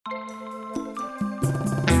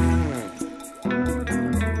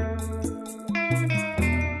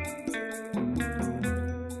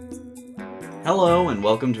Hello, and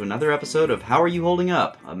welcome to another episode of How Are You Holding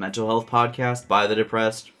Up? A mental health podcast by the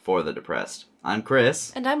depressed, for the depressed. I'm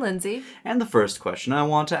Chris. And I'm Lindsay. And the first question I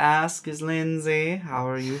want to ask is, Lindsay, how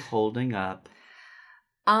are you holding up?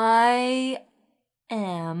 I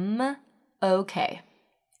am okay.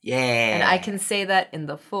 Yeah. And I can say that in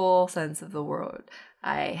the full sense of the word.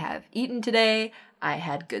 I have eaten today. I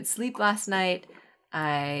had good sleep last night.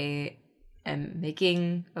 I am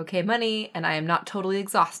making okay money, and I am not totally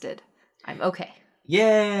exhausted. I'm okay.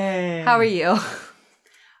 Yay! How are you?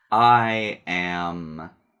 I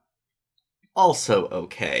am also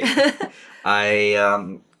okay.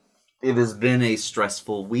 It has been a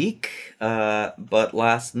stressful week, but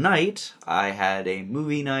last night I had a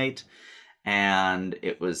movie night, and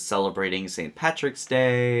it was celebrating St. Patrick's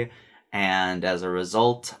Day, and as a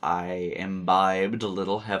result, I imbibed a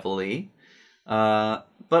little heavily.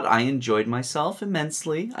 But I enjoyed myself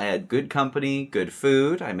immensely. I had good company, good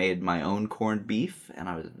food. I made my own corned beef, and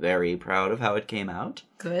I was very proud of how it came out.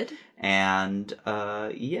 Good. And,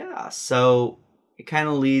 so it kind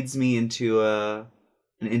of leads me into an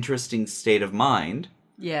interesting state of mind.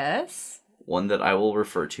 Yes. One that I will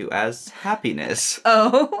refer to as happiness.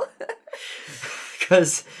 Oh.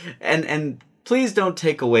 Because, and please don't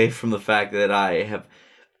take away from the fact that I have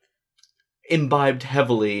imbibed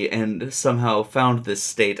heavily and somehow found this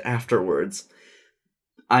state afterwards.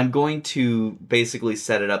 I'm going to basically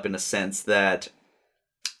set it up in a sense that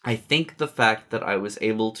I think the fact that I was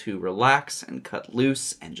able to relax and cut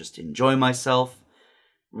loose and just enjoy myself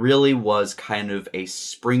really was kind of a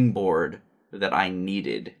springboard that I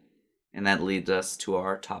needed. And that leads us to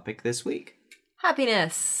our topic this week.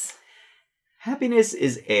 Happiness. Happiness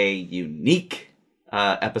is a unique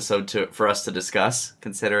episode for us to discuss,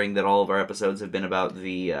 considering that all of our episodes have been about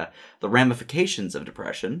the ramifications of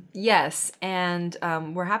depression. Yes, and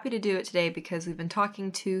we're happy to do it today because we've been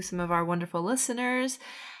talking to some of our wonderful listeners,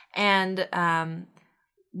 and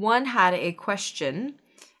one had a question,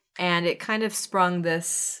 and it kind of sprung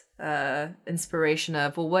this inspiration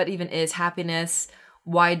of, well, what even is happiness?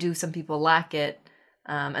 Why do some people lack it?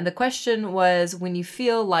 And the question was, when you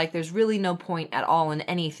feel like there's really no point at all in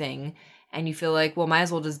anything, and you feel like, well, might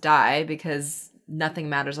as well just die because nothing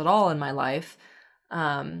matters at all in my life.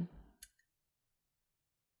 Then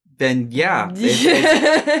yeah,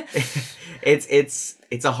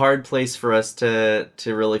 it's a hard place for us to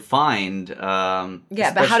really find.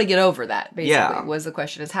 But how to get over that basically was the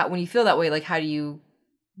question. Is how, when you feel that way, like, how do you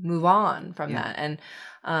move on from that, and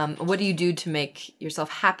what do you do to make yourself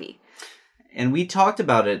happy? And we talked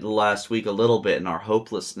about it last week a little bit in our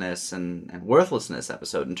hopelessness and worthlessness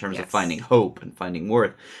episode in terms of finding hope and finding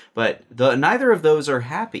worth. But neither of those are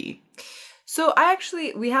happy. So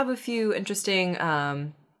we have a few interesting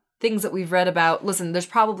things that we've read about. Listen, there's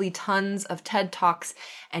probably tons of TED Talks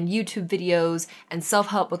and YouTube videos and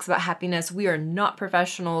self-help books about happiness. We are not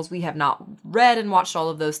professionals. We have not read and watched all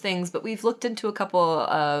of those things, but we've looked into a couple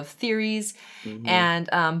of theories. Mm-hmm.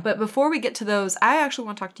 And but before we get to those, I actually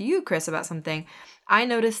want to talk to you, Chris, about something. I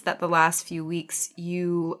noticed that the last few weeks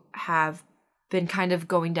you have been kind of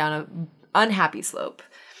going down an unhappy slope.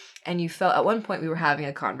 And you felt at one point we were having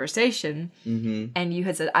a conversation, mm-hmm. and you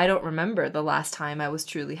had said, I don't remember the last time I was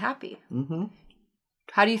truly happy. Mm-hmm.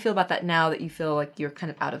 How do you feel about that now that you feel like you're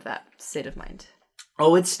kind of out of that state of mind?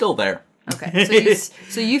 Oh, it's still there. Okay.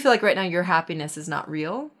 So you feel like right now your happiness is not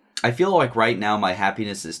real? I feel like right now my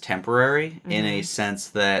happiness is temporary, mm-hmm. in a sense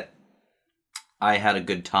that I had a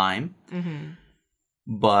good time. Mm-hmm.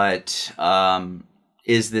 But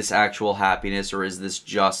is this actual happiness, or is this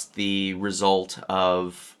just the result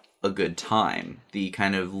of a good time, the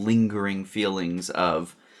kind of lingering feelings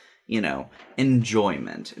of,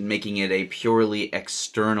 enjoyment, and making it a purely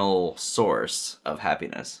external source of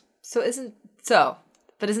happiness? But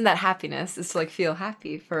isn't that happiness is to like feel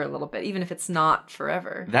happy for a little bit, even if it's not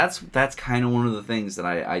forever? That's kind of one of the things that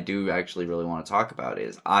I do actually really want to talk about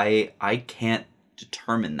is I can't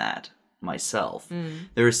determine that myself. Mm.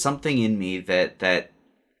 There is something in me that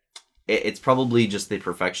it's probably just the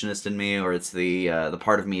perfectionist in me, or it's the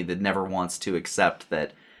part of me that never wants to accept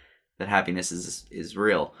that happiness is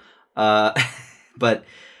real. But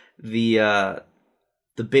the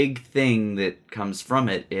big thing that comes from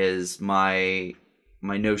it is my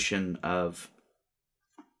notion of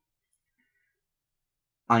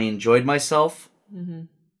I enjoyed myself. Mm-hmm.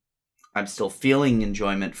 I'm still feeling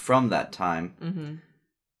enjoyment from that time, mm-hmm.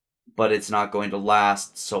 but it's not going to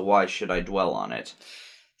last. So why should I dwell on it?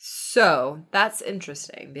 So that's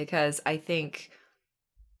interesting because I think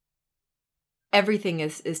everything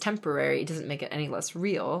is temporary. It doesn't make it any less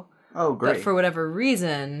real. Oh, great. But for whatever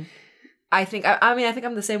reason, I think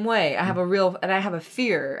I'm the same way. I have a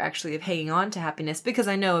fear actually of hanging on to happiness because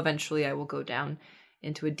I know eventually I will go down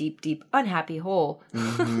into a deep, deep unhappy hole.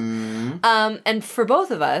 Mm-hmm. And for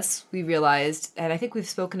both of us, we realized, and I think we've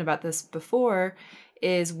spoken about this before,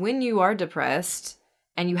 is when you are depressed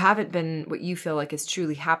and you haven't been what you feel like is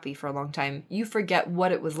truly happy for a long time, you forget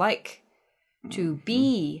what it was like to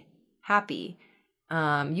be happy.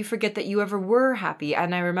 You forget that you ever were happy.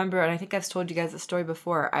 And I remember, and I think I've told you guys the story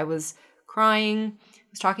before, I was crying, I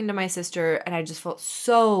was talking to my sister, and I just felt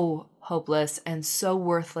so hopeless and so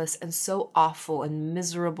worthless and so awful and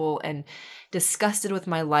miserable and disgusted with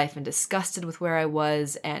my life and disgusted with where I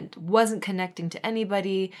was and wasn't connecting to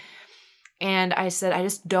anybody. And I said, I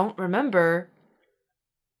just don't remember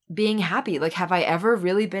being happy. Like, have I ever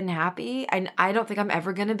really been happy? I don't think I'm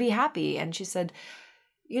ever going to be happy. And she said,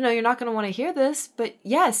 you're not going to want to hear this, but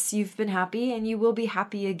yes, you've been happy and you will be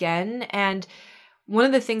happy again. And one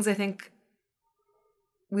of the things I think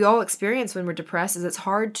we all experience when we're depressed is it's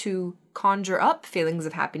hard to conjure up feelings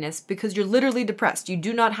of happiness because you're literally depressed. You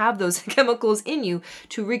do not have those chemicals in you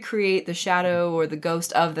to recreate the shadow or the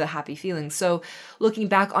ghost of the happy feelings. So looking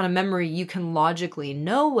back on a memory you can logically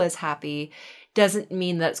know was happy doesn't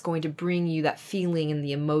mean that it's going to bring you that feeling and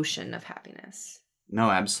the emotion of happiness.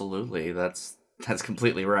 No, absolutely. That's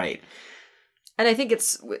completely right. And I think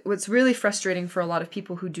it's what's really frustrating for a lot of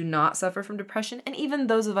people who do not suffer from depression, and even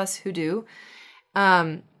those of us who do,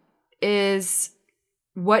 is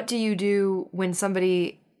what do you do when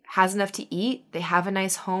somebody has enough to eat, they have a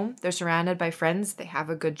nice home, they're surrounded by friends, they have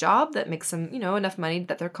a good job that makes them, enough money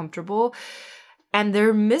that they're comfortable, and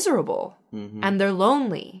they're miserable, and they're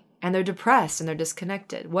lonely, and they're depressed, and they're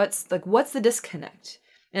disconnected. What's the disconnect?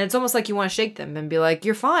 And it's almost like you want to shake them and be like,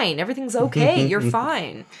 you're fine, everything's okay, you're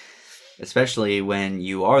fine. Especially when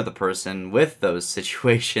you are the person with those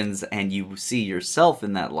situations and you see yourself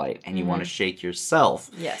in that light and you want to shake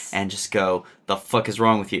yourself. Yes. And just go, the fuck is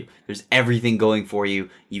wrong with you? There's everything going for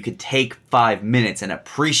you. You could take 5 minutes and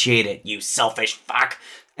appreciate it, you selfish fuck.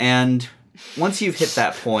 And once you've hit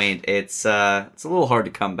that point, it's a little hard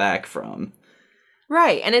to come back from.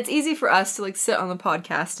 Right, and it's easy for us to sit on the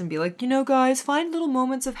podcast and be like, guys, find little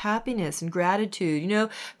moments of happiness and gratitude,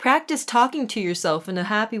 practice talking to yourself in a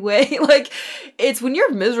happy way. It's when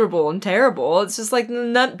you're miserable and terrible, it's just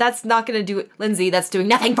that's not going to do it. Lindsay, that's doing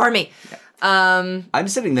nothing for me. Yeah. I'm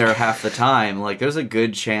sitting there half the time. There's a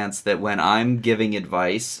good chance that when I'm giving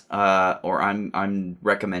advice or I'm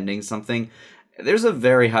recommending something, there's a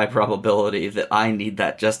very high probability that I need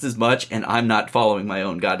that just as much and I'm not following my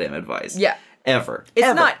own goddamn advice. Yeah. Ever. It's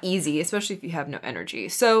not easy, especially if you have no energy.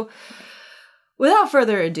 So, without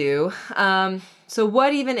further ado, so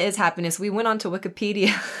what even is happiness? We went on to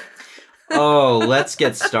Wikipedia. Oh, let's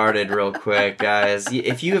get started real quick, guys.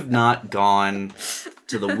 If you have not gone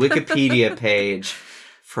to the Wikipedia page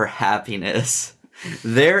for happiness,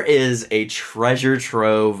 there is a treasure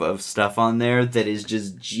trove of stuff on there that is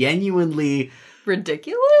just genuinely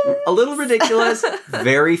ridiculous? A little ridiculous.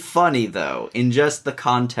 Very funny, though, in just the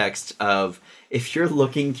context of if you're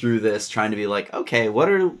looking through this trying to be like, okay, what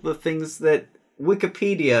are the things that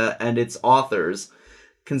Wikipedia and its authors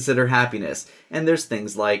consider happiness? And there's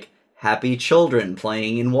things like happy children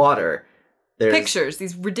playing in water. There's pictures,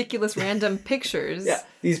 these ridiculous random pictures. Yeah,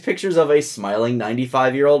 these pictures of a smiling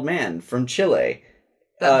 95-year-old man from Chile.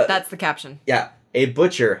 That's the caption. Yeah, a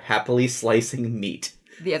butcher happily slicing meat.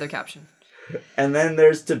 The other caption. And then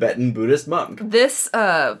there's Tibetan Buddhist monk. This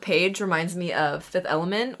page reminds me of Fifth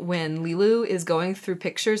Element when Lilu is going through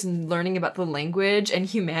pictures and learning about the language and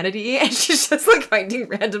humanity, and she's just finding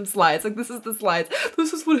random slides. This is the slides.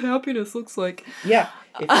 This is what happiness looks like. Yeah.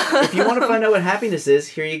 If you want to find out what happiness is,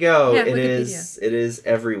 here you go. Yeah, it is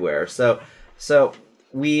everywhere. So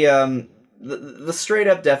we the straight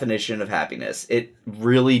up definition of happiness, it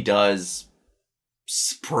really does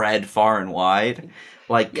spread far and wide.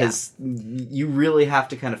 Because you really have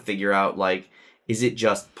to kind of figure out, is it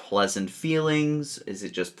just pleasant feelings? Is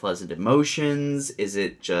it just pleasant emotions? Is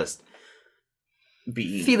it just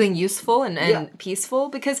feeling useful and peaceful?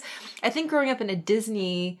 Because I think growing up in a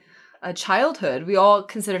Disney childhood, we all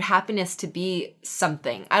considered happiness to be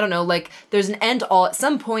something. I don't know, there's an end all. At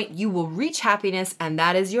some point, you will reach happiness, and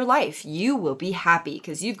that is your life. You will be happy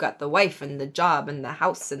because you've got the wife and the job and the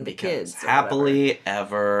house and the kids. Happily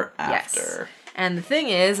ever after. Yes. And the thing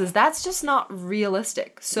is that's just not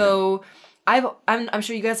realistic. So I'm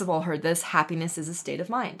sure you guys have all heard this. Happiness is a state of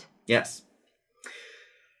mind. Yes.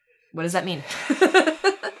 What does that mean?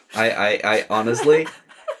 I honestly,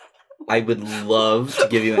 I would love to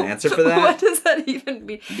give you an answer for that. What does that even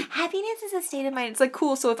mean? Happiness is a state of mind. It's like,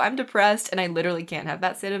 cool, so if I'm depressed and I literally can't have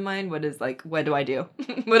that state of mind, what do I do?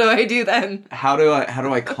 What do I do then? How do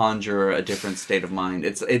I conjure a different state of mind?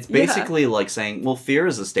 It's basically like saying, well, fear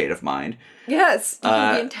is a state of mind. Yes, you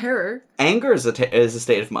can be in terror. Anger is a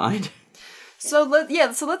state of mind. So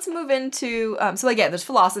let's move into there's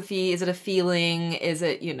philosophy. Is it a feeling? Is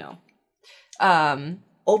it,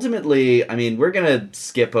 Ultimately, I mean, we're gonna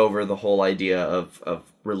skip over the whole idea of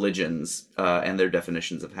religions and their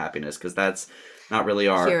definitions of happiness, because that's not really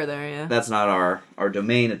that's not our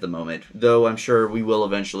domain at the moment. Though I'm sure we will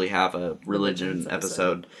eventually have a religion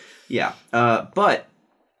episode. Yeah, but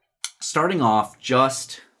starting off,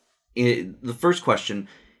 the first question: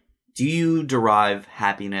 do you derive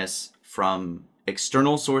happiness from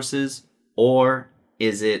external sources, or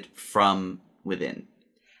is it from within?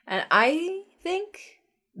 And I think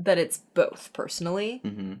that it's both, personally,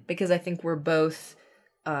 because I think we're both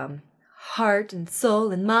heart and soul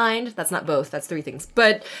and mind. That's not both, that's three things.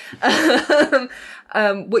 But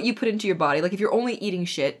what you put into your body, like if you're only eating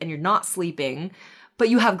shit and you're not sleeping, but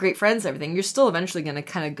you have great friends and everything, you're still eventually going to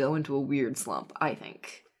kind of go into a weird slump, I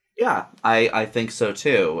think. Yeah, I think so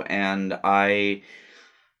too. And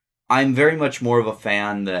I'm very much more of a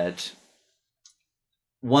fan that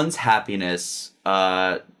one's happiness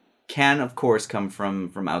can, of course, come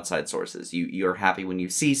from outside sources. You're happy when you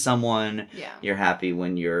see someone. Yeah. You're happy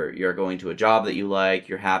when you're going to a job that you like.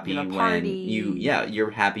 You're happy when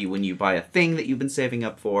you're happy when you buy a thing that you've been saving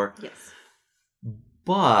up for. Yes.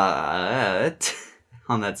 But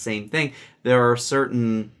on that same thing, there are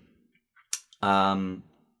certain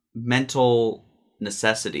mental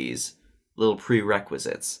necessities, little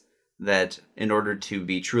prerequisites, that in order to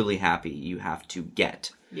be truly happy, you have to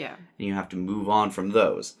get. Yeah. And you have to move on from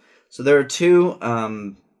those. So there are two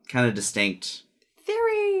kind of distinct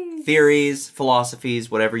theories, philosophies,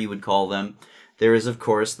 whatever you would call them. There is, of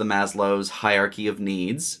course, the Maslow's hierarchy of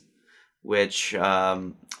needs, which,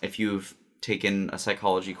 if you've taken a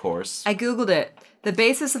psychology course... I Googled it. The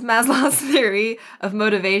basis of Maslow's theory of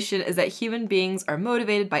motivation is that human beings are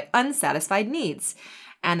motivated by unsatisfied needs,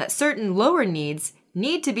 and that certain lower needs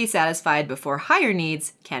need to be satisfied before higher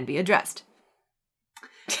needs can be addressed.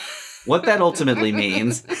 What that ultimately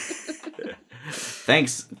means,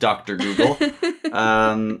 thanks, Dr. Google,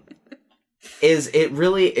 is it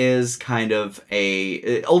really is kind of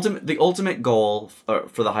the ultimate goal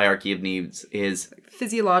for the hierarchy of needs is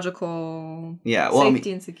physiological,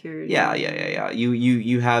 safety and security. Yeah.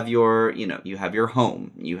 You have you have your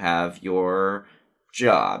home, you have your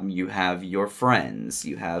job, you have your friends,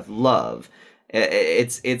 you have love.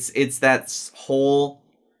 It's that whole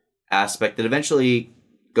aspect that eventually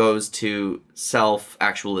goes to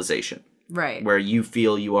self-actualization. Right. Where you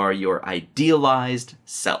feel you are your idealized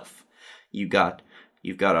self. You've got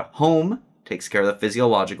a home, takes care of the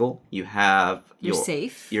physiological. You have You're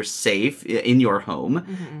safe. You're safe in your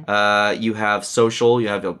home. Mm-hmm. You have social, you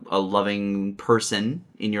have a loving person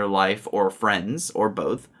in your life, or friends, or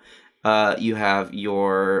both. You have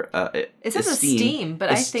your it says esteem, but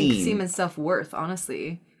I think esteem is self-worth,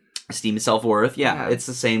 honestly. Esteem and self-worth, yeah. It's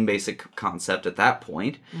the same basic concept at that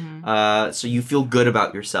point. Mm-hmm. So you feel good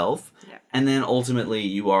about yourself, and then ultimately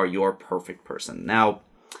you are your perfect person. Now,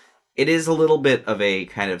 it is a little bit of a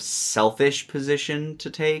kind of selfish position to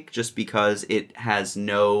take, just because it has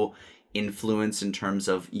no influence in terms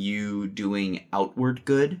of you doing outward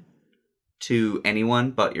good to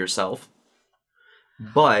anyone but yourself.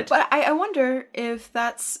 But I wonder if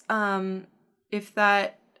that's if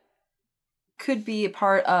that could be a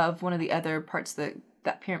part of one of the other parts of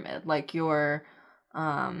that pyramid, like your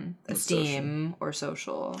esteem or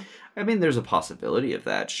social. I mean, there's a possibility of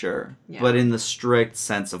that, sure. Yeah. But in the strict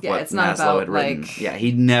sense of what Maslow had written,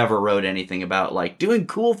 he never wrote anything about like doing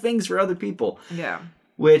cool things for other people. Yeah.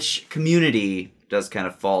 Which community does kind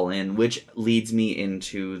of fall in, which leads me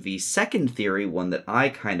into the second theory, one that I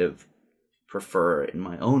kind of prefer in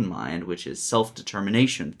my own mind, which is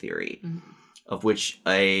self-determination theory, of which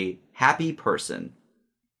a happy person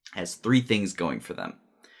has three things going for them: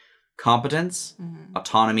 competence,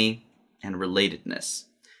 autonomy, and relatedness.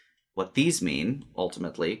 What these mean,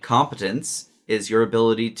 ultimately, competence is your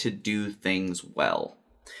ability to do things well.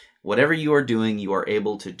 Whatever you are doing, you are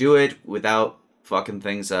able to do it without fucking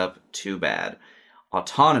things up too bad.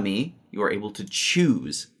 Autonomy, you are able to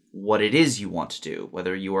choose what it is you want to do,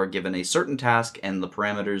 whether you are given a certain task and the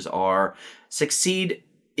parameters are succeed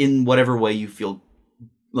in whatever way you feel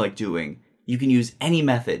like doing. You can use any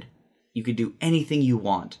method. You can do anything you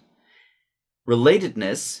want.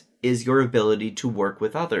 Relatedness is your ability to work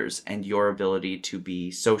with others and your ability to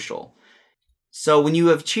be social. So when you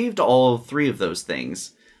have achieved all three of those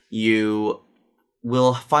things, you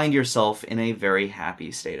will find yourself in a very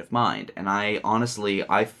happy state of mind. And I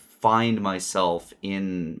find myself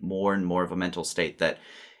in more and more of a mental state that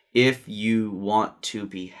if you want to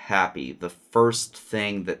be happy, the first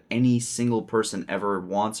thing that any single person ever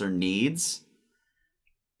wants or needs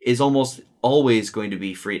is almost always going to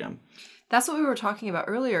be freedom. That's what we were talking about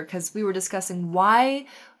earlier, because we were discussing why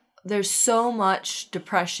there's so much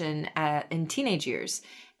depression in teenage years.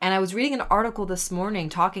 And I was reading an article this morning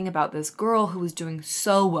talking about this girl who was doing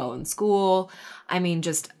so well in school. I mean,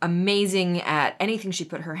 just amazing at anything she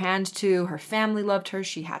put her hand to. Her family loved her.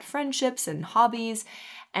 She had friendships and hobbies.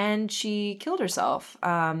 And she killed herself.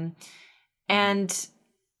 And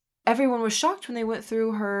everyone was shocked when they went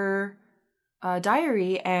through her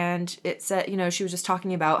diary, and it said, she was just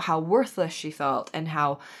talking about how worthless she felt and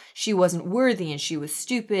how she wasn't worthy and she was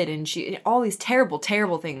stupid and all these terrible,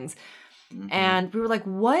 terrible things. Mm-hmm. And we were like,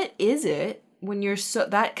 what is it when you're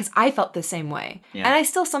because I felt the same way. Yeah. And I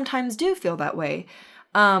still sometimes do feel that way.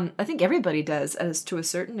 I think everybody does, as to a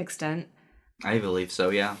certain extent. I believe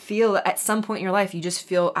so, yeah. Feel at some point in your life, you just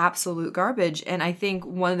feel absolute garbage. And I think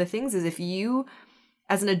one of the things is, if you,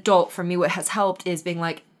 as an adult, for me, what has helped is being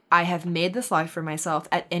like, I have made this life for myself.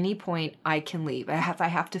 At any point, I can leave. If I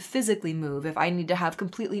have to physically move, if I need to have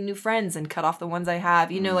completely new friends and cut off the ones I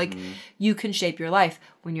have, like, you can shape your life.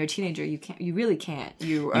 When you're a teenager, you can't. You really can't.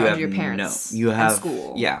 You are under your parents. You have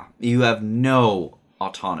school. Yeah, you have no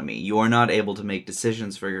autonomy. You are not able to make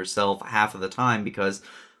decisions for yourself half of the time because,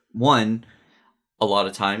 one, a lot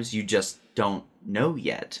of times you just don't know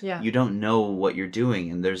yet. Yeah. You don't know what you're doing,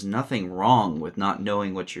 and there's nothing wrong with not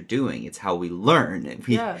knowing what you're doing. It's how we learn. And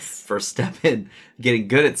first step in getting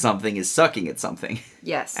good at something is sucking at something.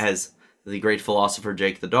 Yes. As the great philosopher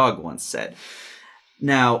Jake the dog once said.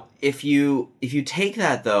 Now, if you take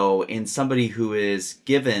that, though, in somebody who is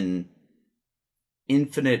given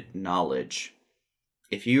infinite knowledge,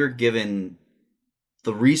 if you're given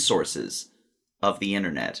the resources of the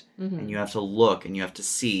internet, and you have to look and you have to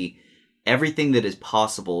see everything that is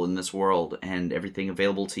possible in this world, and everything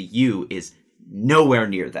available to you is nowhere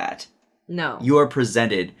near that. No. You are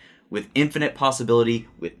presented with infinite possibility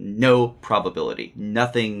with no probability.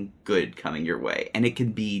 Nothing good coming your way. And it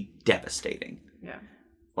can be devastating. Yeah.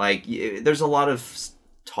 Like, there's a lot of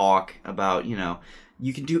talk about,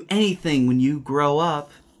 you can do anything when you grow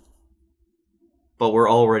up. But we're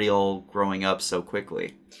already all growing up so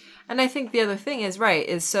quickly. And I think the other thing is,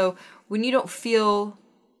 so when you don't feel...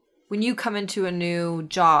 When you come into a new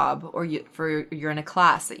job, or you're in a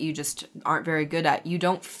class that you just aren't very good at, you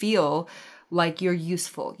don't feel like you're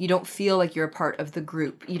useful. You don't feel like you're a part of the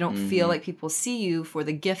group. You don't feel like people see you for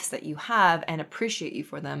the gifts that you have and appreciate you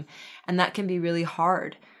for them. And that can be really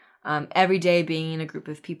hard. Every day being in a group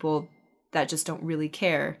of people that just don't really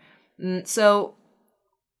care. So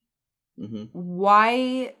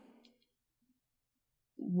why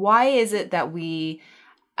is it that we,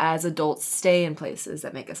 as adults, stay in places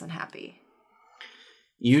that make us unhappy?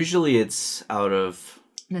 Usually it's out of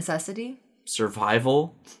necessity,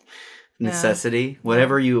 survival, necessity,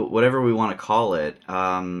 whatever we want to call it.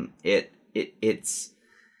 It's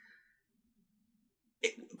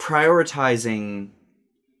prioritizing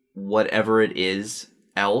whatever it is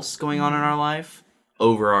else going on in our life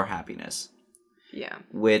over our happiness. Yeah.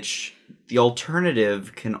 Which the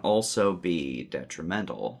alternative can also be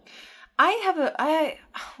detrimental. I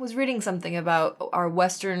was reading something about our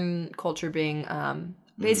Western culture being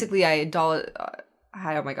basically oh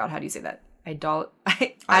my God, how do you say that?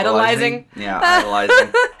 Idolizing. Yeah,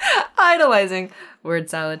 idolizing. Idolizing.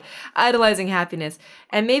 Word salad. Idolizing happiness.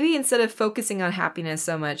 And maybe instead of focusing on happiness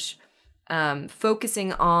so much,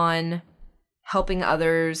 focusing on helping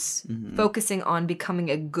others, focusing on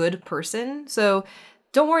becoming a good person. So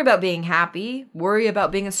don't worry about being happy. Worry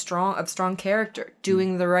about being a strong character,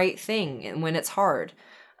 doing the right thing and when it's hard.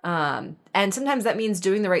 And sometimes that means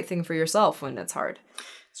doing the right thing for yourself when it's hard.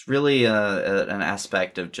 It's really an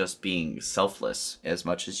aspect of just being selfless as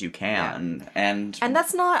much as you can. Yeah. And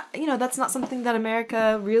that's not something that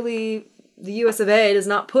America really, the US of A, does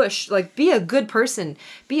not push. Like, be a good person,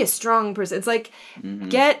 be a strong person. It's like,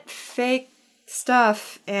 get fake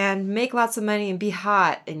stuff and make lots of money and be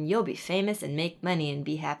hot and you'll be famous and make money and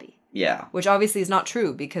be happy. Yeah. Which obviously is not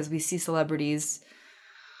true, because we see celebrities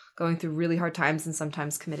going through really hard times and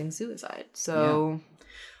sometimes committing suicide. So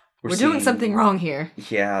we're doing something wrong here.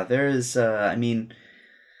 Yeah, there is,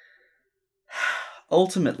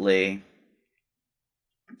 ultimately,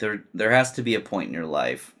 there has to be a point in your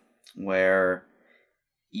life where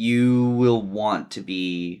you will want to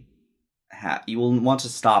be you will want to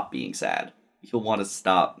stop being sad. You'll want to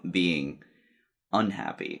stop being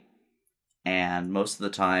unhappy. And most of the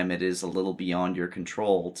time, it is a little beyond your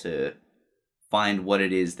control to find what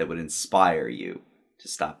it is that would inspire you to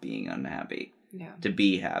stop being unhappy, to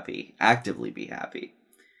be happy, actively be happy.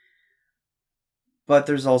 But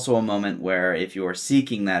there's also a moment where if you're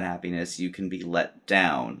seeking that happiness, you can be let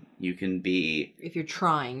down. You can be... If you're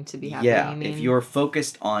trying to be happy, yeah, you mean? if you're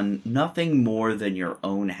focused on nothing more than your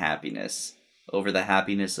own happiness over the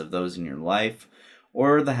happiness of those in your life,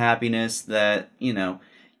 or the happiness that,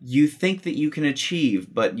 you think that you can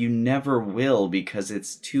achieve, but you never will because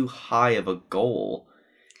it's too high of a goal.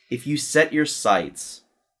 If you set your sights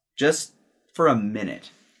just for a minute,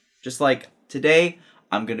 just like today,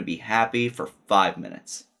 I'm going to be happy for 5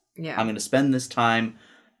 minutes. Yeah. I'm going to spend this time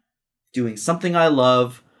doing something I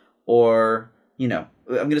love, or, I'm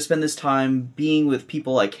going to spend this time being with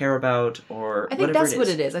people I care about, or I think that's what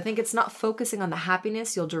it is. I think it's not focusing on the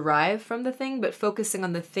happiness you'll derive from the thing, but focusing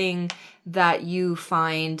on the thing that you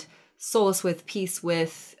find solace with, peace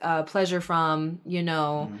with, pleasure from,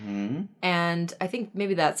 Mm-hmm. And I think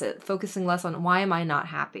maybe that's it. Focusing less on why am I not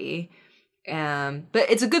happy? But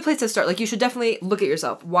it's a good place to start. Like, you should definitely look at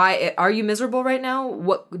yourself. Why are you miserable right now?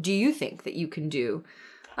 What do you think that you can do?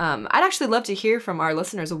 I'd actually love to hear from our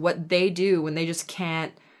listeners of what they do when they just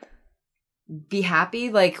can't be happy.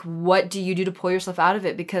 Like, what do you do to pull yourself out of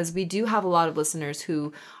it? Because we do have a lot of listeners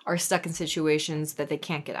who are stuck in situations that they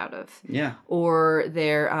can't get out of. Yeah. Or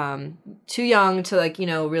they're too young to,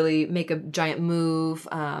 really make a giant move.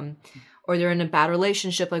 Or they're in a bad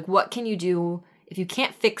relationship. Like, what can you do? If you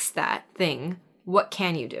can't fix that thing, what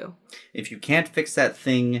can you do? If you can't fix that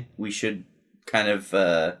thing, we should kind of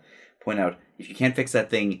point out, if you can't fix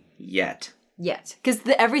that thing yet. Yet. Because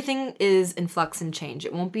everything is in flux and change.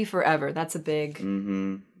 It won't be forever. That's a big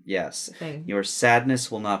Yes. thing. Your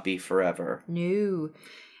sadness will not be forever. No.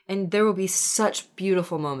 And there will be such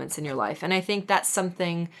beautiful moments in your life. And I think that's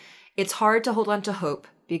something, it's hard to hold on to hope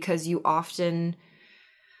because you often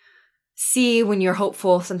see when you're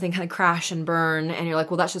hopeful something kind of crash and burn and you're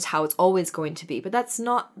like, well, that's just how it's always going to be. But that's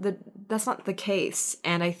not the case.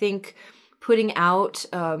 And I think putting out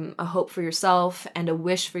a hope for yourself and a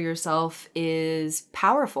wish for yourself is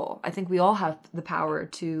powerful. I think we all have the power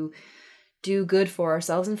to do good for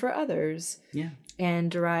ourselves and for others. Yeah. And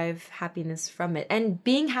derive happiness from it. And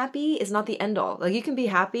being happy is not the end all. Like, you can be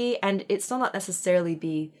happy and it still not necessarily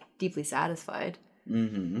be deeply satisfied.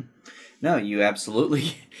 Mm-hmm. No, you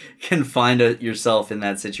absolutely can find yourself in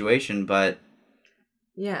that situation, but...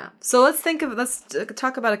 Yeah. So let's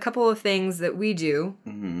talk about a couple of things that we do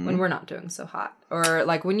when we're not doing so hot. Or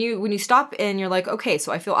like when you stop and you're like, okay,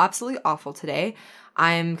 so I feel absolutely awful today.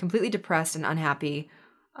 I'm completely depressed and unhappy.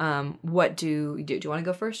 What do you do? Do you want to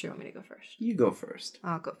go first or do you want me to go first? You go first.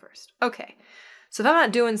 I'll go first. Okay. So if I'm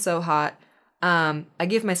not doing so hot, I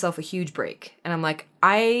give myself a huge break. And I'm like,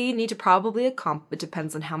 I need to probably it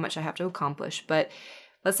depends on how much I have to accomplish. But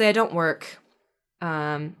let's say I don't work.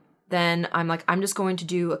 Then I'm like, I'm just going to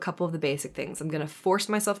do a couple of the basic things. I'm going to force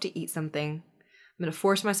myself to eat something. I'm going to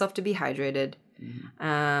force myself to be hydrated.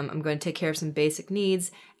 I'm going to take care of some basic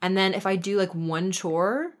needs. And then if I do like one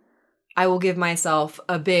chore, I will give myself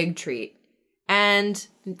a big treat and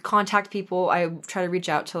contact people. I try to reach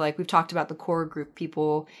out to, like, we've talked about the core group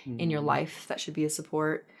people in your life that should be a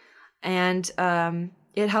support. And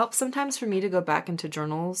it helps sometimes for me to go back into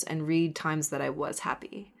journals and read times that I was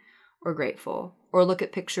happy or grateful, or look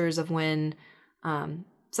at pictures of when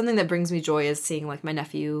something that brings me joy is seeing like my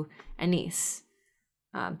nephew and niece.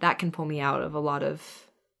 That can pull me out of a lot of,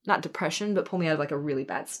 not depression, but pull me out of like a really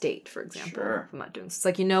bad state, for example. Sure. If I'm not doing this. It's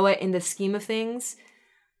like, you know what, in the scheme of things,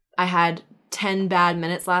 I had 10 bad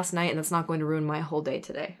minutes last night and that's not going to ruin my whole day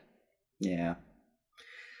today. Yeah.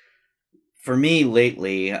 For me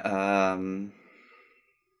lately, to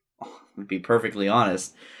be perfectly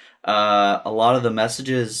honest, a lot of the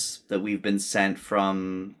messages that we've been sent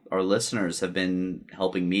from our listeners have been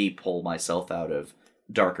helping me pull myself out of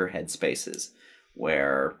darker headspaces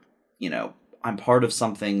where, I'm part of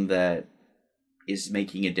something that is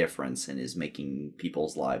making a difference and is making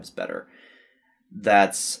people's lives better.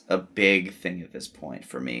 That's a big thing at this point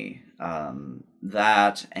for me.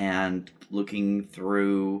 That and looking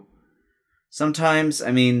through... Sometimes,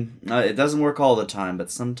 it doesn't work all the time,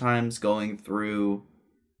 but sometimes going through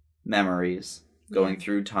memories, going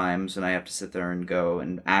through times when I have to sit there and go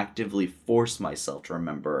and actively force myself to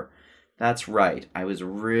remember, that's right, I was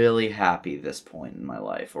really happy at this point in my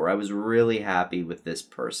life, or I was really happy with this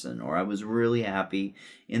person, or I was really happy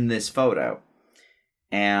in this photo.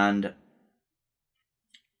 And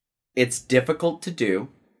it's difficult to do.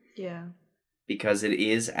 Yeah. Because it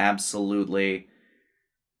is absolutely...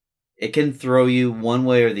 it can throw you one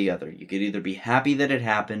way or the other. You could either be happy that it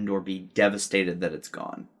happened or be devastated that it's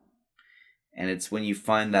gone. And it's when you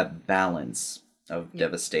find that balance of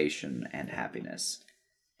devastation and happiness.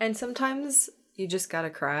 And sometimes you just gotta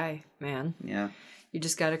cry, man. Yeah. You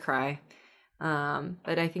just gotta cry.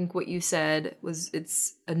 But I think what you said was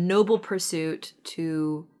it's a noble pursuit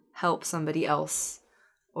to help somebody else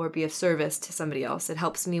or be of service to somebody else. It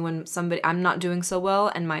helps me when I'm not doing so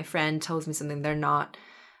well and my friend tells me something they're not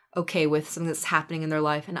okay with, something that's happening in their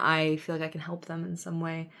life, and I feel like I can help them in some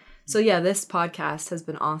way. So yeah, this podcast has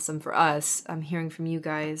been awesome for us. I'm hearing from you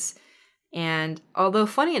guys. And although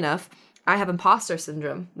funny enough, I have imposter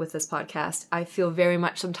syndrome with this podcast. I feel very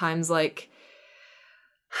much sometimes like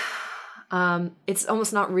it's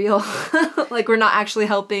almost not real. Like we're not actually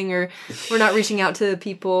helping, or we're not reaching out to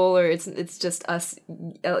people, or it's just us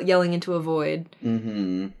yelling into a void.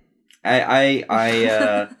 Mm-hmm.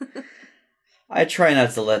 I try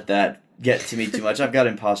not to let that get to me too much. I've got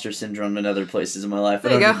imposter syndrome in other places in my life. I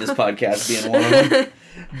don't need this podcast being one of them.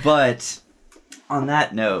 But on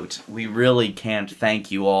that note, we really can't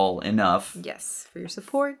thank you all enough. Yes, for your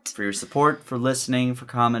support. For your support, for listening, for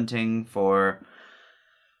commenting, for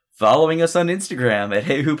following us on Instagram at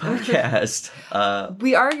Hey Who Podcast.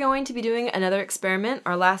 We are going to be doing another experiment.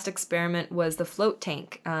 Our last experiment was the float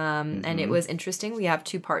tank, and it was interesting. We have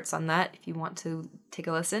 2 parts on that if you want to take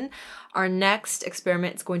a listen. Our next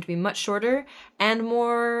experiment is going to be much shorter and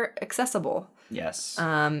more accessible. Yes.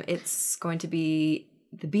 It's going to be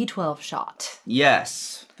the B12 shot.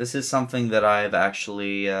 Yes. This is something that I've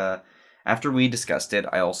actually... after we discussed it,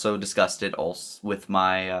 I also discussed it with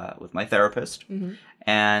my therapist. Mm-hmm.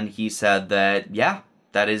 And he said that, yeah,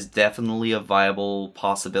 that is definitely a viable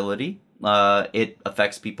possibility. It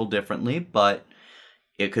affects people differently, but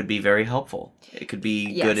it could be very helpful. It could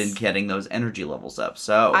be good in getting those energy levels up.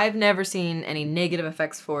 So I've never seen any negative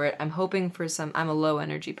effects for it. I'm hoping for I'm a low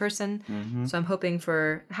energy person, so I'm hoping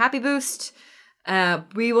for a happy boost.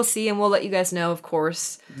 We will see, and we'll let you guys know, of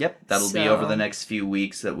course. Yep, that'll be over the next few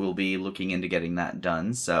weeks that we'll be looking into getting that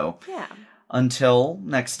done. So yeah. Until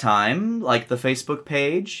next time, like the Facebook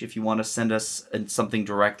page. If you want to send us something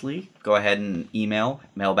directly, go ahead and email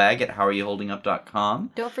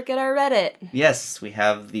mailbag@howareyoholdingup.com. Don't forget our Reddit. Yes, we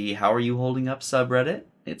have the How Are You Holding Up subreddit.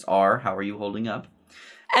 It's How Are You Holding Up.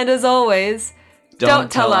 And as always,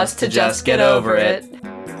 don't tell us to just get over it.